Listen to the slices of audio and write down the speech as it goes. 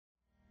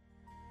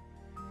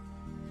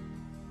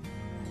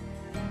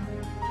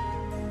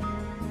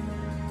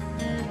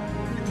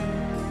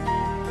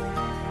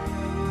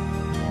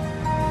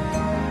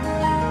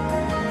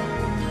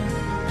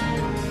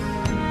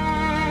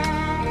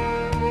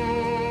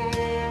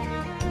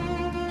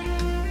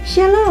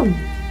Shalom,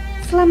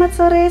 selamat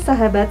sore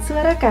sahabat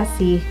suara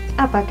kasih.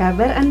 Apa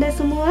kabar Anda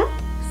semua?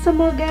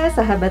 Semoga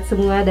sahabat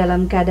semua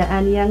dalam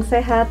keadaan yang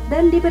sehat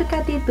dan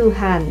diberkati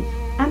Tuhan.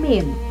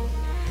 Amin.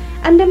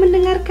 Anda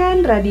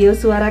mendengarkan Radio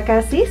Suara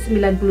Kasih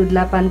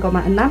 98,6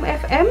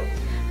 FM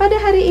pada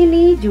hari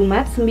ini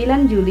Jumat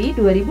 9 Juli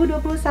 2021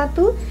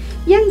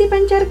 yang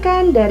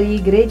dipancarkan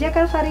dari Gereja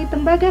Kalvari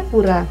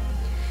Tembagapura.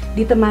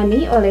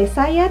 Ditemani oleh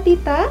saya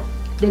Tita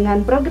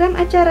dengan program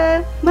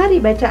acara Mari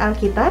Baca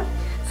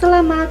Alkitab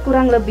selama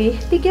kurang lebih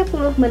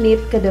 30 menit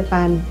ke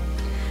depan.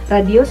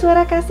 Radio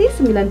Suara Kasih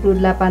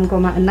 98,6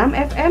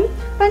 FM,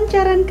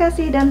 pancaran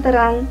kasih dan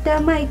terang,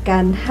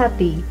 damaikan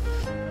hati.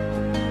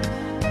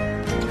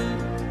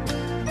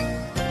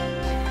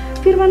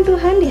 Firman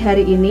Tuhan di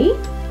hari ini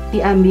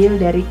diambil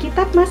dari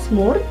kitab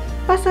Mazmur,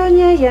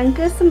 pasalnya yang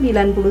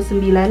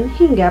ke-99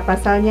 hingga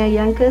pasalnya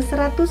yang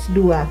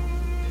ke-102.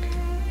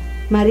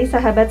 Mari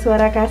sahabat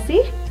Suara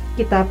Kasih,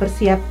 kita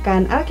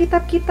persiapkan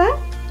Alkitab kita,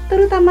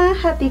 terutama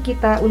hati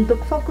kita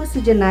untuk fokus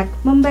sejenak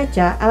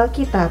membaca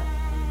Alkitab.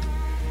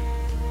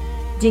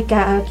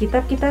 Jika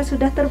Alkitab kita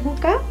sudah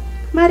terbuka,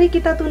 mari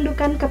kita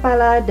tundukkan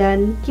kepala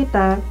dan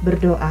kita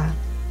berdoa.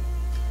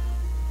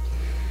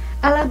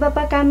 Allah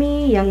Bapa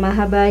kami yang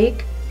maha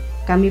baik,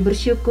 kami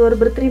bersyukur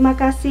berterima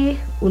kasih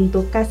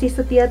untuk kasih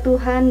setia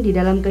Tuhan di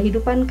dalam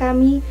kehidupan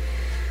kami,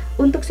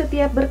 untuk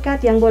setiap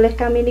berkat yang boleh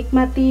kami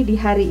nikmati di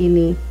hari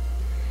ini.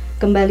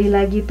 Kembali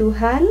lagi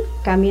Tuhan,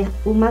 kami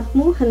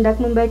umat-Mu hendak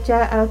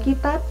membaca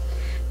Alkitab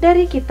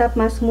dari kitab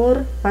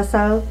Mazmur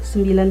pasal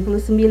 99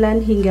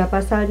 hingga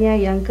pasalnya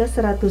yang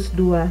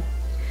ke-102.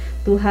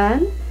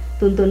 Tuhan,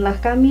 tuntunlah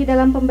kami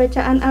dalam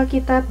pembacaan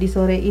Alkitab di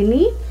sore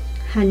ini,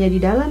 hanya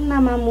di dalam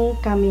nama-Mu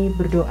kami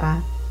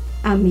berdoa.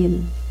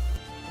 Amin.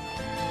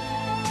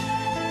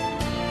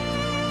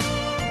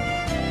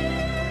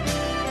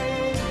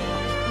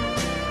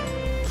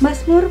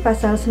 Mazmur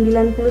pasal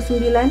 99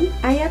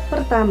 ayat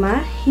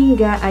pertama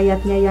hingga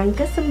ayatnya yang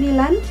ke-9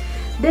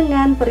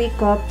 dengan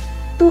perikop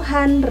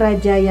Tuhan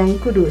Raja yang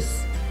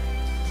Kudus.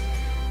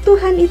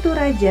 Tuhan itu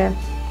Raja,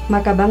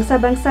 maka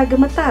bangsa-bangsa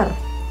gemetar.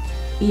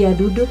 Ia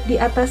duduk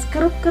di atas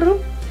keruk-keruk,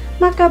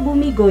 maka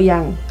bumi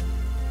goyang.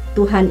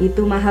 Tuhan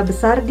itu maha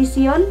besar di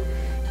Sion,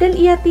 dan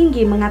ia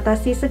tinggi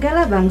mengatasi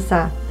segala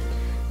bangsa.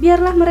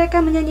 Biarlah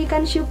mereka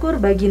menyanyikan syukur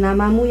bagi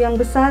nama-Mu yang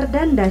besar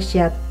dan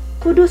dahsyat.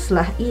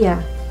 Kuduslah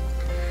ia.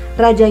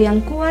 Raja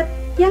yang kuat,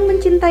 yang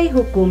mencintai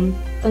hukum,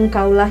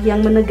 Engkaulah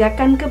yang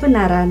menegakkan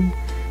kebenaran,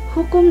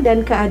 hukum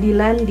dan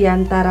keadilan di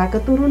antara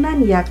keturunan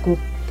Yakub.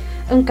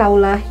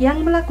 Engkaulah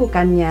yang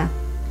melakukannya.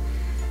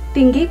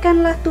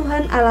 Tinggikanlah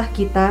Tuhan Allah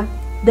kita,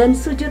 dan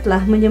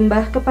sujudlah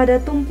menyembah kepada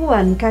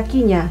tumpuan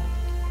kakinya.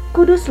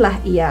 Kuduslah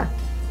ia.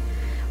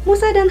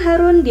 Musa dan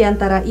Harun di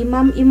antara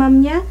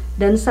imam-imamnya,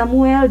 dan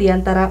Samuel di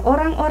antara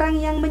orang-orang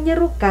yang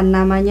menyerukan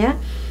namanya,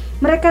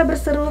 mereka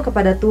berseru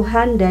kepada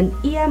Tuhan dan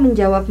ia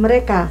menjawab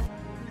mereka.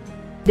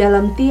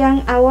 Dalam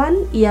tiang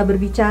awan ia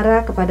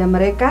berbicara kepada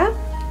mereka.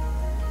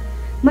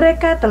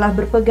 Mereka telah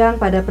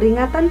berpegang pada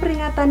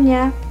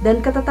peringatan-peringatannya dan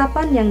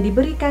ketetapan yang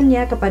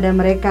diberikannya kepada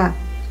mereka.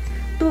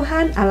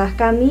 Tuhan Allah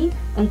kami,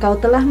 Engkau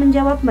telah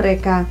menjawab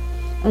mereka.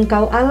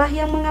 Engkau Allah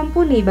yang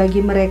mengampuni bagi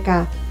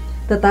mereka,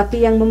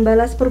 tetapi yang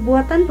membalas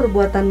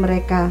perbuatan-perbuatan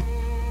mereka.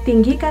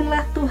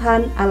 Tinggikanlah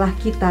Tuhan Allah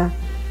kita,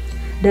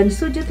 dan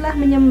sujudlah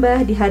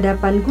menyembah di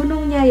hadapan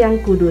gunungnya yang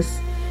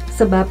kudus,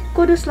 sebab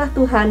kuduslah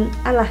Tuhan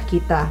Allah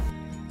kita.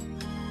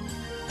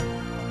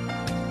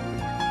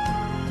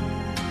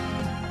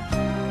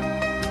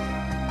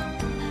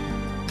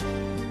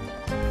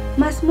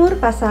 Mazmur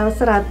pasal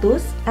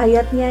 100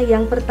 ayatnya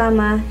yang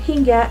pertama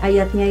hingga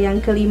ayatnya yang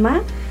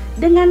kelima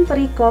dengan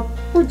perikop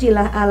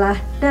Pujilah Allah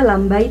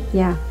dalam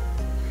bait-Nya.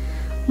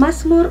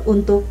 Mazmur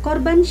untuk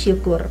korban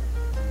syukur.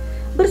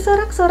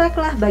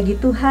 Bersorak-soraklah bagi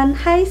Tuhan,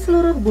 hai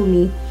seluruh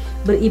bumi.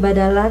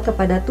 Beribadahlah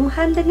kepada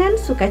Tuhan dengan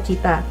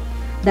sukacita.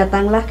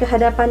 Datanglah ke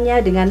hadapan-Nya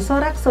dengan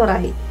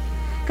sorak-sorai.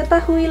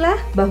 Ketahuilah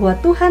bahwa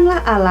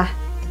Tuhanlah Allah.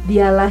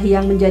 Dialah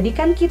yang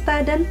menjadikan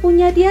kita dan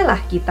punya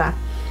Dialah kita,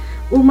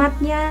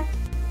 umat-Nya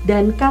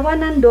dan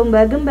kawanan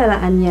domba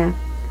gembalaannya.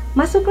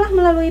 Masuklah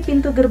melalui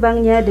pintu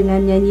gerbang-Nya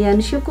dengan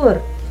nyanyian syukur,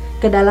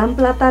 ke dalam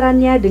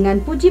pelataran-Nya dengan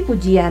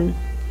puji-pujian.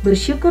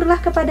 Bersyukurlah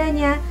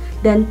kepada-Nya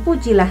dan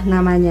pujilah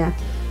nama-Nya.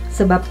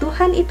 Sebab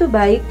Tuhan itu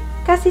baik,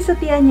 kasih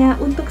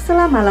setia-Nya untuk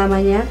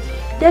selama-lamanya,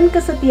 dan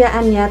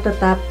kesetiaan-Nya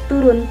tetap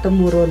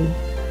turun-temurun.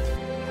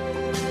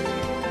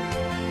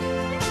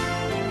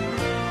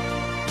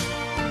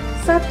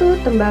 Satu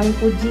tembang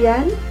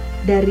pujian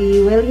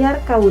dari Welyar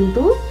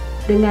Kauntu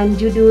dengan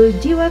judul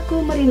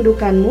Jiwaku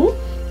Merindukanmu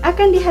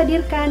akan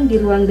dihadirkan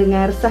di ruang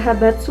dengar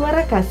sahabat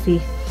Suara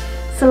Kasih.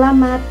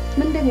 Selamat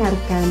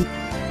mendengarkan.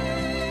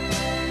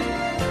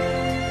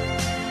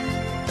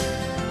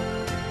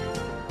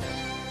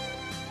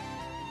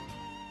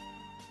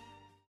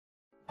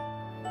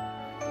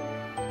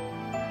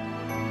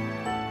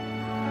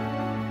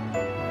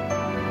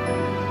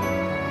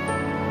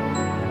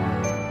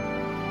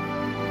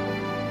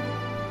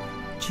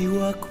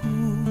 Jiwaku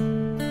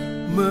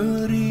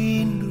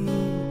merindukanmu,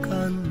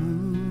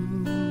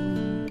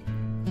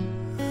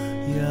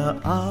 Ya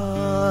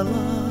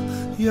Allah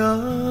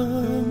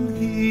yang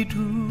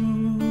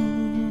hidup,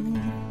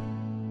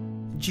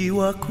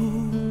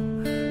 jiwaku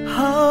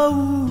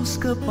haus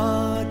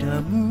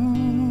kepadamu.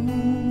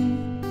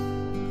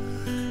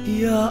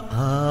 Ya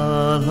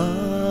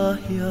Allah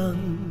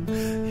yang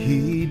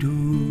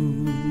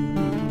hidup,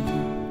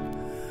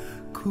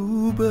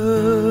 ku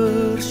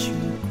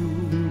bersyukur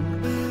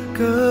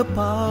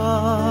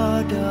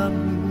kepadamu,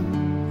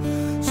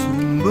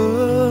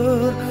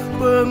 sumber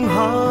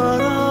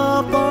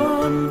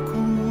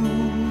pengharapanku,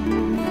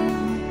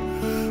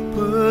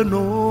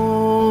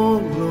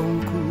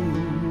 penolongku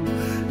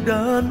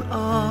dan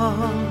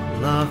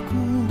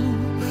Allahku,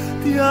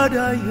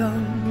 tiada yang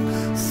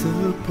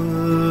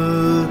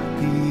sepertimu.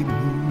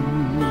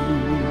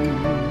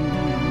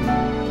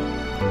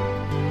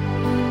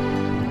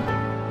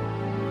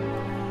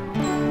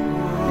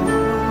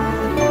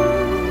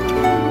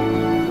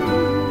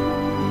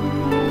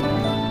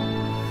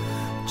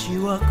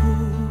 Jiwaku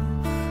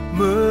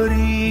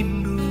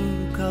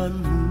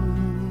merindukanmu,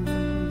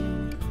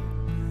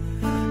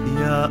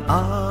 ya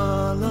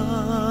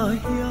Allah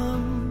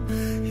yang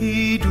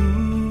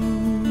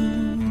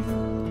hidup,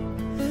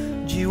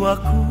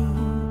 jiwaku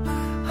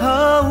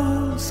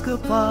haus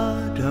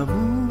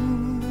kepadamu.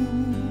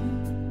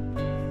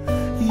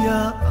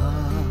 Ya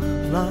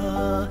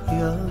Allah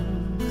yang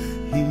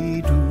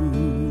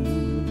hidup,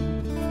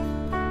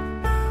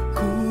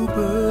 ku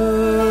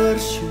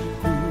bersyukur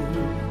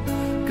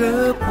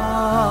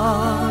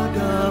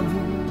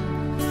kepadamu,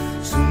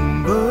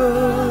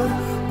 sumber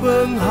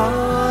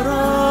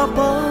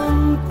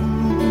pengharapanku,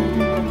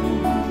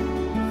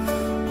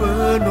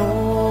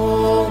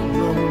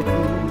 penolongku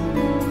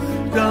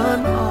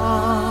dan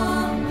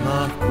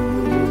Allahku,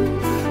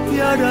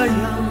 tiada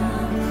yang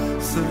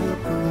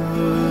sepertimu.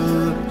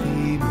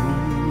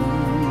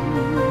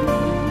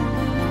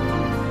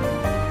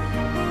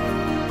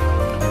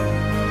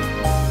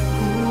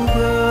 Ku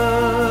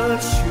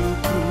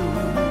bersyukur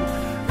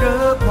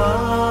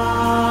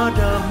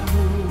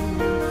kepadamu,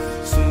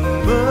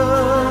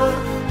 sumber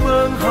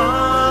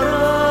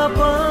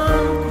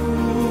pengharapanku,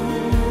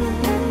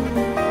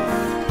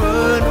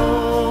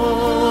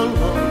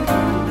 penolongku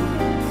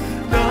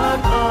dan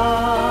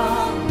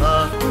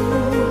Allahku,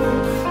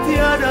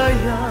 tiada yang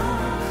sepertimu.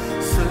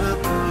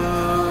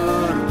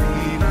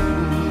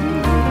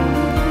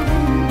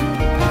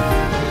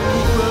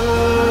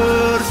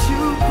 Ku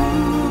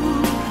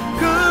bersyukur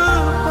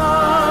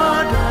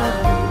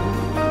kepadamu,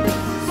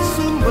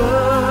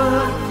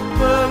 sumber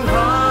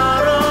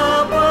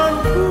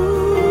pengharapanku,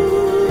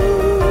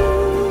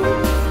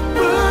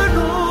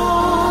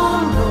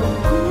 penolongku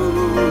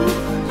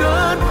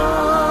dan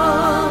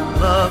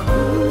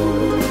Allahku,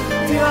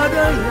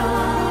 tiada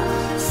yang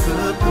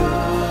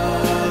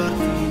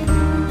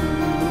sepertimu.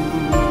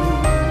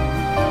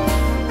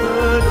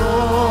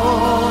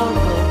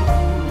 Penolongku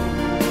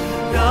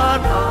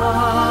dan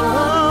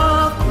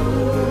Allahku,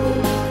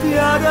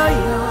 tiada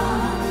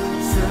yang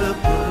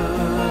sepertimu.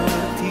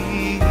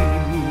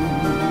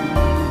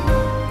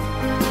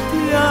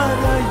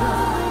 Tiada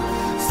yang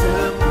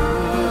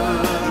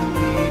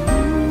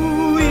sepertimu,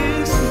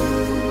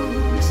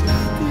 Yesus,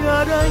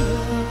 tiada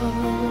yang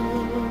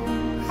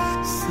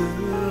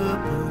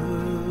sepertimu.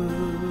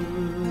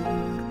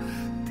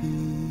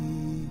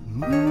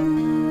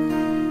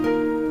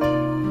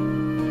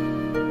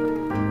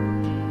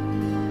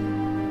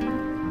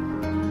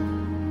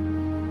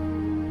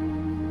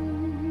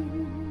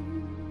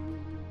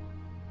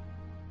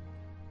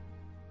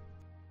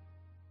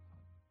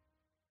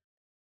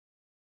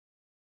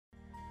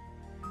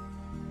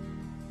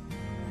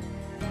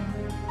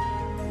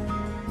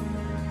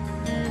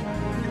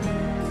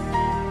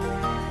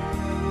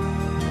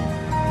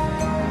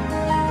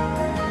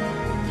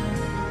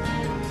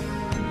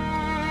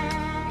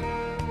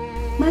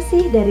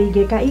 Masih dari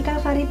GKI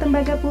Kalvari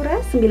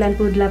Tembagapura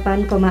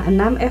 98,6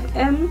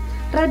 FM,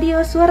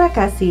 Radio Suara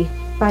Kasih,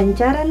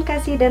 pancaran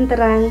kasih dan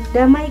terang,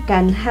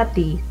 damaikan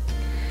hati.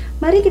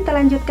 Mari kita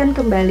lanjutkan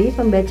kembali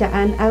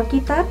pembacaan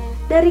Alkitab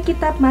dari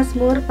kitab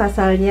Mazmur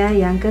pasalnya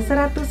yang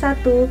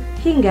ke-101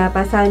 hingga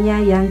pasalnya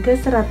yang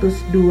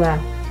ke-102.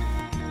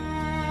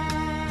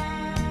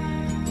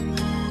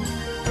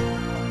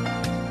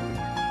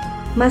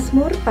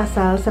 Mazmur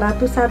pasal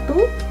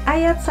 101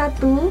 ayat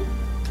 1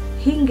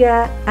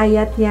 hingga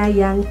ayatnya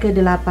yang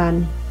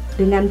ke-8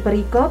 dengan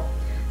perikop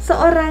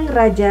seorang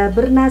raja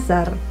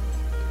bernazar.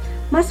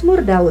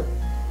 Mazmur Daud.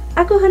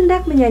 Aku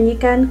hendak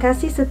menyanyikan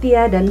kasih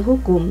setia dan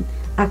hukum.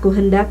 Aku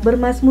hendak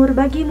bermazmur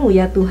bagimu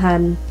ya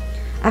Tuhan.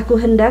 Aku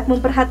hendak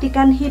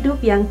memperhatikan hidup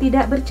yang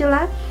tidak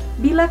bercela.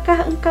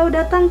 Bilakah engkau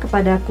datang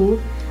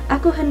kepadaku?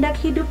 Aku hendak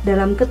hidup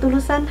dalam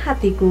ketulusan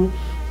hatiku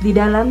di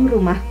dalam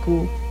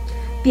rumahku.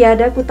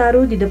 Tiada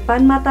kutaruh di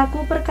depan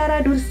mataku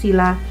perkara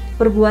dursila.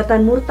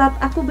 Perbuatan murtad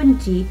aku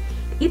benci,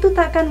 itu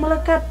takkan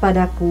melekat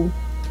padaku.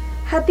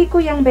 Hatiku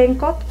yang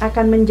bengkok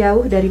akan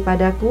menjauh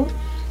daripadaku,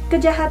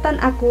 kejahatan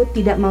aku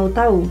tidak mau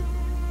tahu.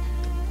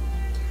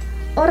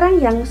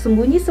 Orang yang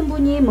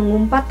sembunyi-sembunyi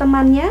mengumpat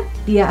temannya,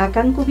 dia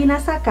akan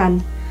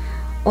kubinasakan.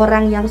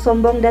 Orang yang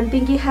sombong dan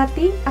tinggi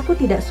hati aku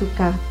tidak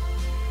suka.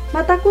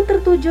 Mataku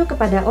tertuju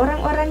kepada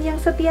orang-orang yang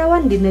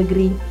setiawan di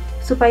negeri,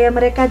 supaya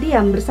mereka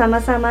diam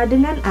bersama-sama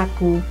dengan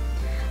aku.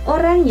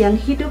 Orang yang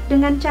hidup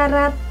dengan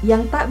cara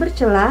yang tak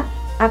bercela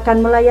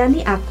akan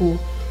melayani aku.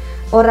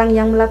 Orang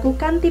yang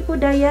melakukan tipu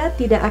daya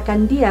tidak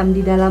akan diam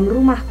di dalam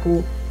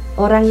rumahku.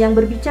 Orang yang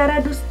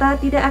berbicara dusta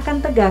tidak akan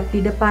tegak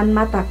di depan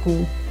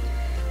mataku.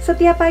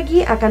 Setiap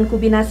pagi akan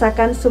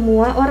kubinasakan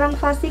semua orang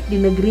fasik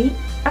di negeri,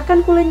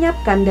 akan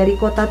kulenyapkan dari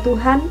kota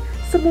Tuhan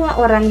semua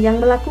orang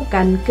yang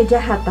melakukan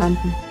kejahatan.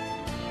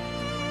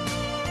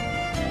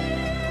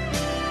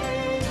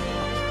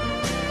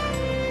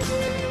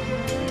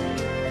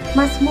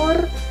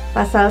 Mazmur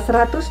pasal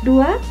 102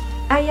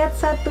 ayat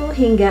 1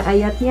 hingga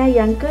ayatnya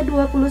yang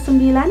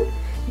ke-29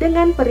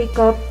 dengan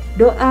perikop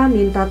doa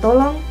minta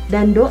tolong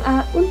dan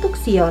doa untuk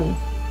Sion.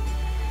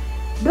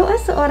 Doa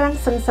seorang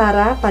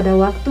sengsara pada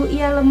waktu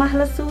ia lemah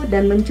lesu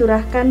dan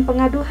mencurahkan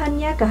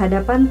pengaduhannya ke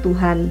hadapan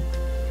Tuhan.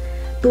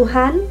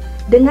 Tuhan,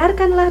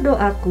 dengarkanlah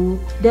doaku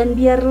dan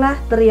biarlah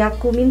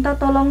teriakku minta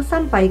tolong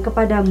sampai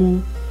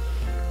kepadamu.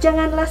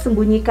 Janganlah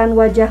sembunyikan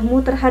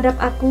wajahmu terhadap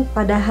aku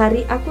pada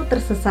hari aku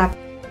tersesak.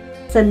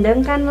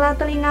 Sendengkanlah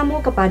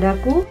telingamu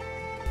kepadaku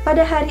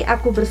pada hari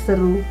aku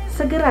berseru,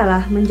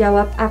 segeralah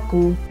menjawab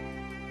aku.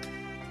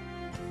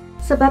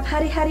 Sebab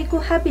hari-hariku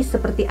habis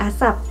seperti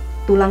asap,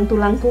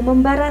 tulang-tulangku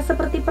membara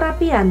seperti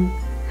perapian,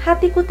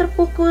 hatiku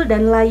terpukul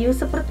dan layu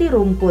seperti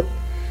rumput,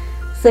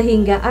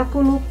 sehingga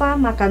aku lupa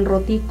makan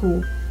rotiku.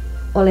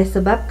 Oleh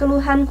sebab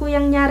keluhanku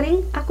yang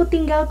nyaring, aku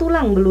tinggal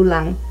tulang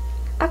belulang.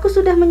 Aku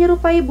sudah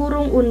menyerupai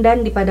burung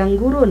undan di padang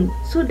gurun,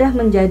 sudah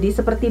menjadi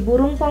seperti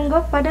burung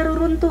ponggok pada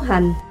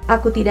reruntuhan.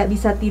 Aku tidak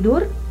bisa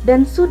tidur,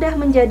 dan sudah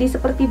menjadi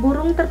seperti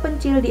burung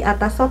terpencil di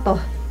atas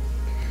sotoh.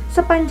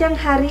 Sepanjang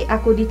hari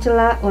aku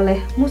dicela oleh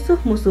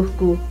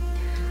musuh-musuhku.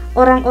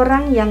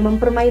 Orang-orang yang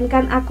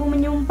mempermainkan aku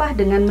menyumpah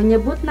dengan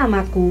menyebut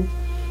namaku.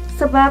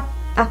 Sebab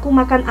aku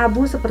makan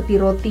abu seperti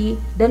roti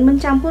dan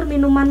mencampur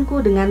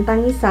minumanku dengan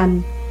tangisan.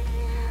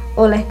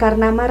 Oleh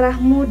karena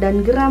marahmu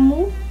dan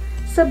gerammu,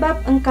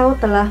 sebab engkau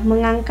telah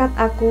mengangkat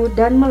aku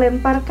dan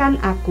melemparkan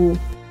aku.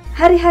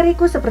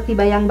 Hari-hariku seperti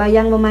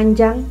bayang-bayang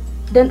memanjang,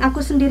 dan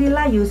aku sendiri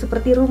layu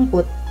seperti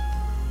rumput.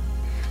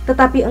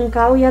 Tetapi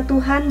engkau ya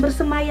Tuhan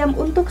bersemayam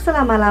untuk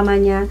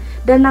selama-lamanya,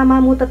 dan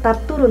namamu tetap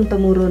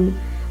turun-temurun.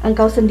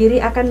 Engkau sendiri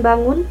akan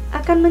bangun,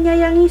 akan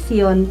menyayangi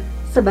Sion,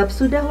 sebab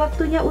sudah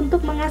waktunya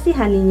untuk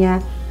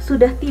mengasihaninya,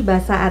 sudah tiba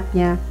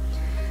saatnya.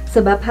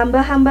 Sebab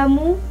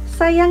hamba-hambamu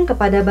sayang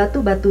kepada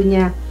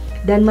batu-batunya,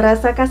 dan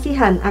merasa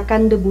kasihan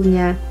akan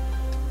debunya.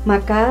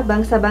 Maka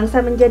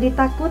bangsa-bangsa menjadi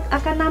takut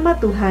akan nama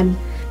Tuhan,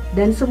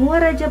 dan semua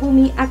raja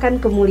bumi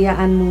akan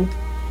kemuliaan-Mu.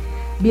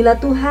 Bila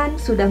Tuhan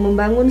sudah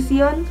membangun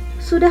Sion,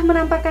 sudah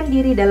menampakkan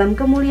diri dalam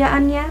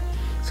kemuliaannya,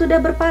 sudah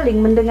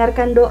berpaling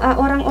mendengarkan doa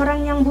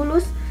orang-orang yang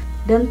bulus,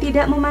 dan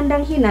tidak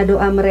memandang hina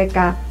doa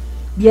mereka.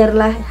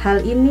 Biarlah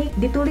hal ini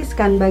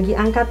dituliskan bagi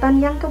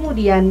angkatan yang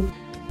kemudian,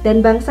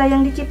 dan bangsa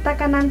yang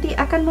diciptakan nanti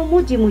akan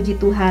memuji-muji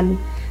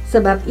Tuhan.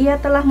 Sebab ia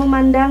telah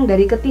memandang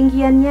dari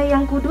ketinggiannya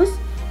yang kudus,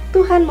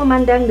 Tuhan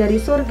memandang dari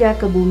surga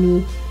ke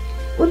bumi,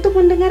 untuk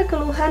mendengar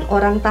keluhan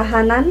orang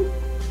tahanan,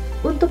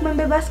 untuk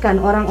membebaskan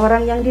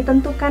orang-orang yang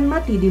ditentukan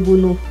mati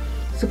dibunuh,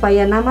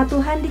 supaya nama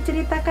Tuhan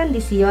diceritakan di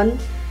Sion,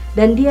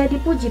 dan dia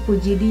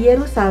dipuji-puji di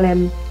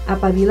Yerusalem,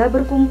 apabila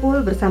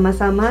berkumpul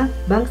bersama-sama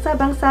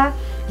bangsa-bangsa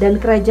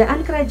dan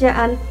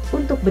kerajaan-kerajaan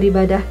untuk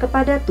beribadah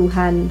kepada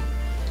Tuhan.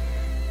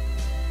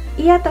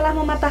 Ia telah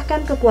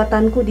mematahkan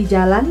kekuatanku di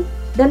jalan,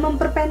 dan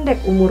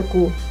memperpendek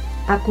umurku.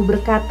 Aku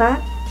berkata,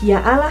 ya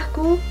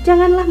Allahku,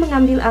 janganlah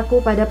mengambil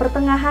aku pada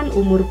pertengahan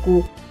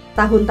umurku.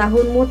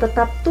 Tahun-tahunmu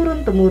tetap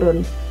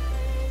turun-temurun.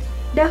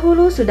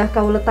 Dahulu sudah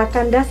kau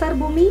letakkan dasar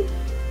bumi,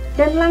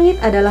 dan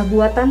langit adalah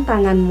buatan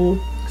tanganmu.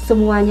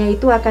 Semuanya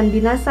itu akan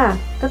binasa,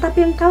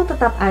 tetapi engkau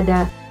tetap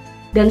ada.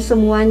 Dan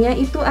semuanya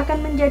itu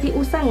akan menjadi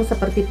usang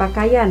seperti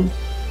pakaian.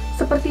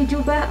 Seperti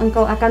jubah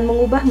engkau akan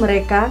mengubah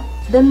mereka,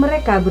 dan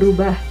mereka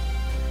berubah.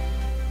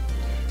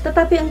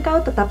 Tetapi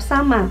engkau tetap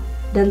sama,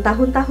 dan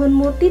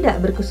tahun-tahunmu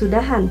tidak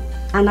berkesudahan.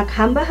 Anak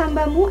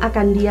hamba-hambamu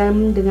akan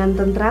diam dengan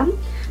tentram,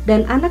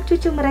 dan anak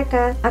cucu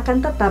mereka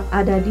akan tetap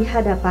ada di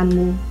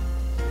hadapanmu.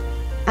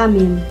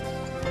 Amin.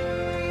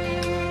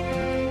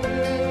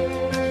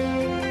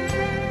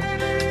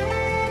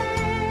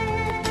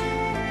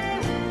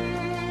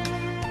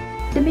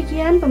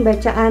 Demikian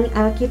pembacaan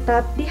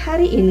Alkitab di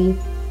hari ini.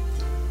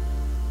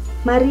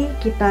 Mari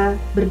kita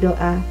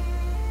berdoa.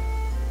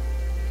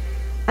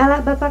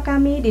 Allah Bapa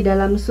kami di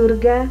dalam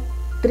surga,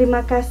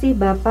 terima kasih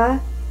Bapa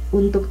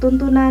untuk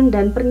tuntunan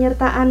dan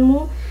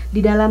penyertaan-Mu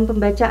di dalam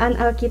pembacaan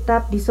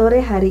Alkitab di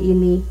sore hari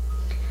ini.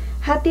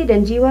 Hati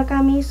dan jiwa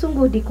kami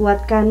sungguh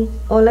dikuatkan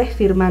oleh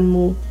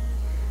firman-Mu.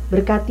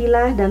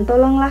 Berkatilah dan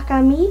tolonglah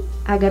kami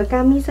agar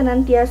kami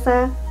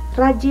senantiasa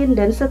rajin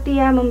dan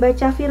setia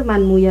membaca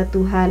firman-Mu ya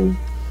Tuhan.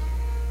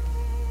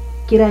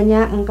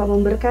 Kiranya Engkau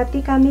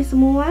memberkati kami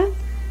semua,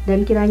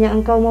 dan kiranya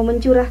Engkau mau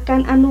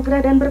mencurahkan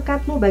anugerah dan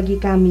berkat-Mu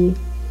bagi kami.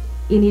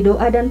 Ini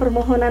doa dan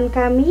permohonan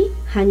kami,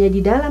 hanya di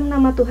dalam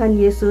nama Tuhan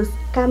Yesus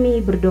kami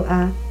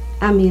berdoa.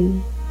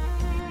 Amin.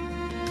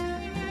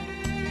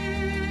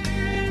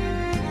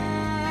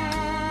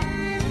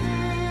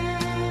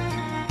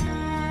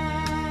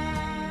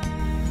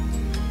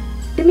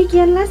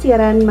 Demikianlah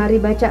siaran Mari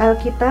Baca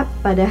Alkitab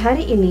pada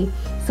hari ini.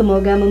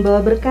 Semoga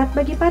membawa berkat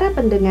bagi para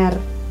pendengar.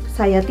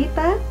 Saya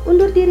Tita,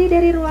 undur diri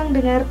dari ruang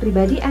dengar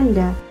pribadi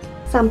Anda.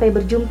 Sampai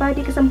berjumpa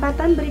di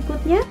kesempatan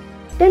berikutnya.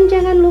 Dan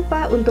jangan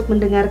lupa untuk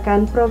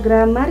mendengarkan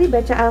program Mari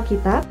Baca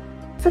Alkitab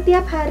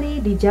setiap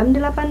hari di jam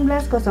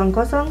 18.00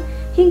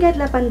 hingga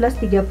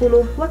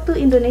 18.30 waktu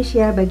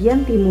Indonesia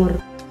bagian Timur.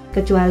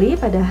 Kecuali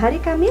pada hari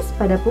Kamis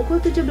pada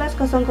pukul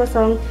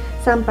 17.00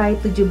 sampai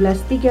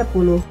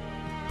 17.30.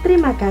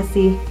 Terima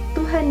kasih,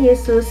 Tuhan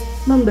Yesus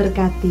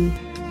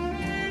memberkati.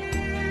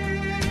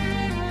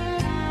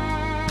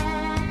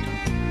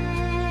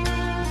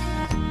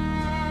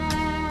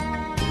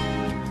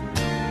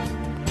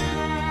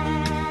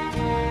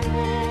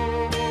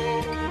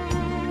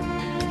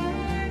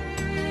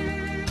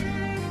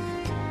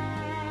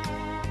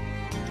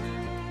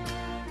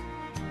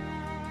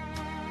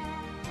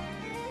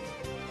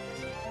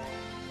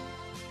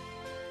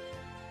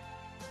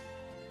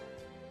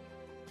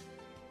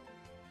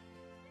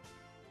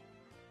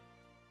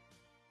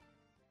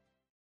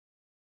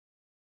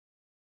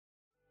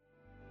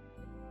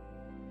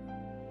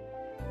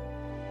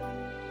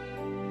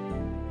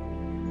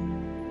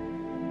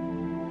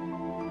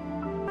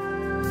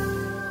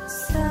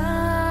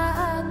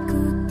 Saat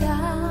ku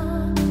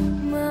tak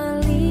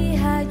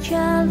melihat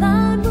jalan